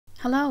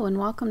Hello and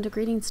welcome to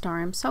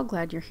Greetingstar. I'm so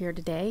glad you're here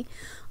today.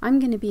 I'm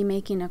going to be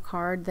making a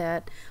card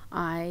that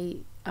I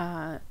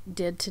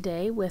did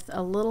today with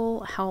a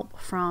little help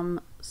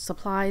from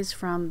supplies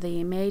from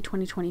the May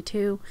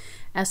 2022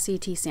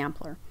 SCT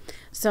sampler.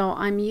 So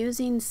I'm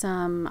using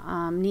some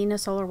Nina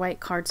Solar White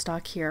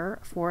cardstock here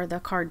for the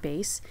card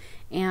base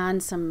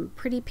and some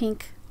pretty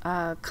pink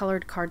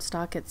colored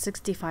cardstock at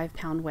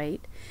 65-pound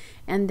weight.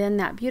 And then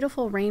that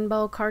beautiful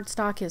rainbow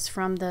cardstock is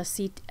from the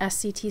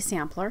SCT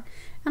sampler,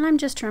 and I'm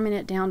just trimming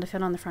it down to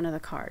fit on the front of the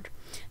card.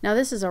 Now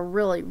this is a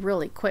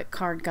really quick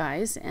card,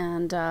 guys,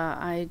 and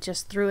I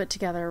just threw it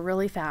together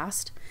really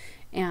fast,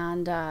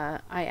 and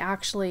I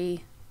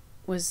actually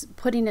was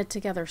putting it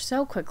together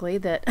so quickly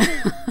that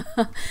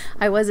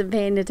I wasn't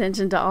paying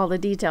attention to all the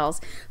details.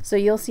 So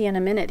you'll see in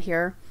a minute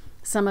here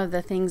some of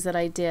the things that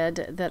I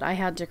did that I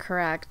had to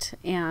correct,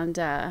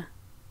 and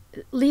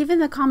leave in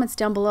the comments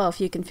down below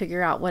if you can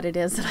figure out what it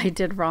is that I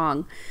did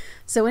wrong.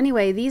 So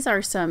anyway, these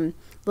are some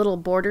little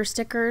border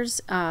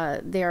stickers.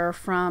 They're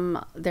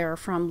from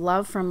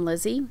Love from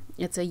Lizzie.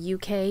 It's a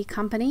UK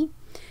company,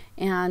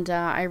 and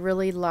I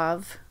really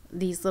love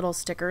these little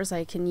stickers.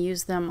 I can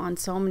use them on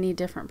so many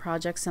different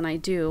projects, and I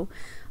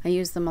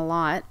use them a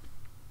lot.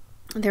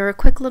 They're a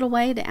quick little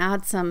way to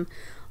add some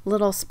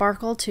little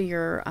sparkle to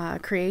your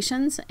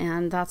creations,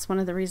 and that's one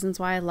of the reasons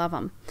why I love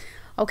them.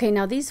 Okay,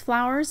 now these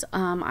flowers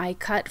I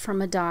cut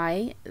from a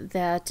die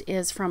that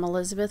is from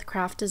Elizabeth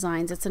Craft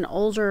Designs. It's an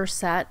older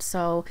set,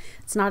 so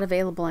it's not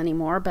available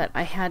anymore, but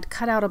I had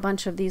cut out a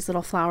bunch of these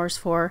little flowers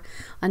for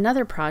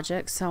another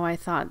project, so I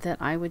thought that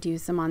I would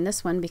use them on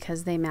this one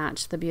because they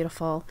match the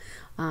beautiful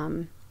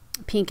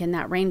pink in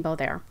that rainbow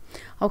there.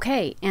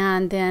 Okay,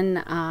 and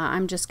then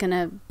I'm just going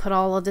to put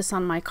all of this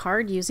on my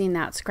card using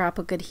that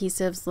Scrapbook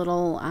Adhesives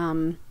little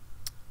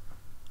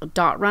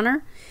dot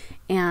runner,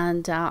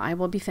 and I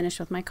will be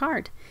finished with my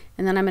card.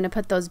 And then I'm going to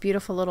put those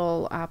beautiful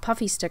little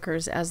puffy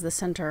stickers as the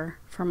center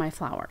for my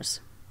flowers.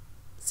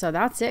 So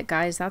that's it,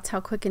 guys. That's how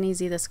quick and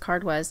easy this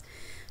card was.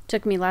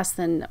 Took me less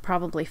than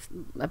probably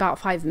about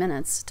 5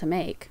 minutes to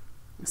make.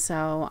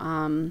 So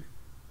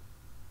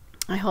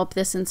I hope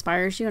this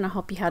inspires you, and I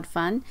hope you had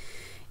fun.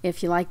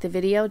 If you like the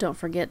video, don't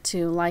forget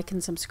to like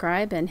and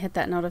subscribe and hit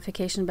that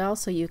notification bell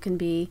so you can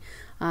be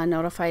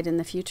notified in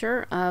the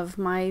future of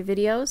my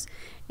videos.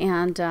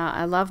 And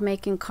I love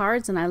making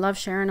cards, and I love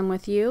sharing them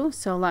with you,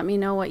 so let me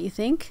know what you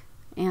think,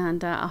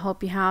 and I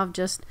hope you have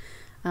just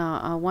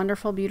a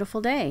wonderful,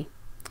 beautiful day.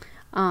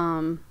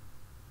 And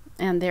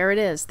there it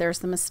is. There's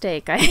the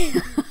mistake.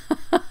 I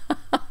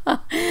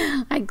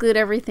glued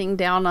everything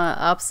down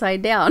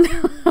upside down.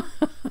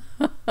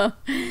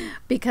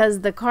 Because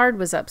the card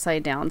was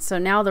upside down, so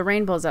now the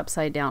rainbow's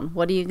upside down.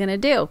 What are you gonna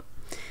do?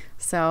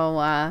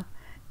 So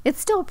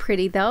it's still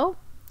pretty though.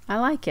 I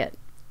like it.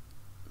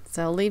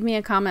 So leave me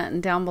a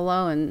comment down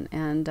below,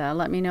 and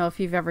let me know if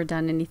you've ever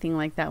done anything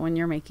like that when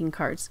you're making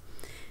cards.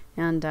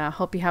 And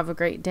hope you have a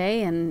great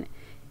day. And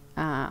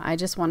I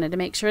just wanted to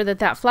make sure that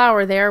that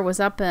flower there was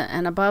up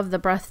and above the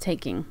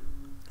breathtaking.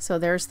 So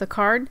there's the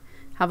card.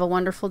 Have a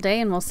wonderful day,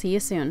 and we'll see you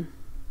soon.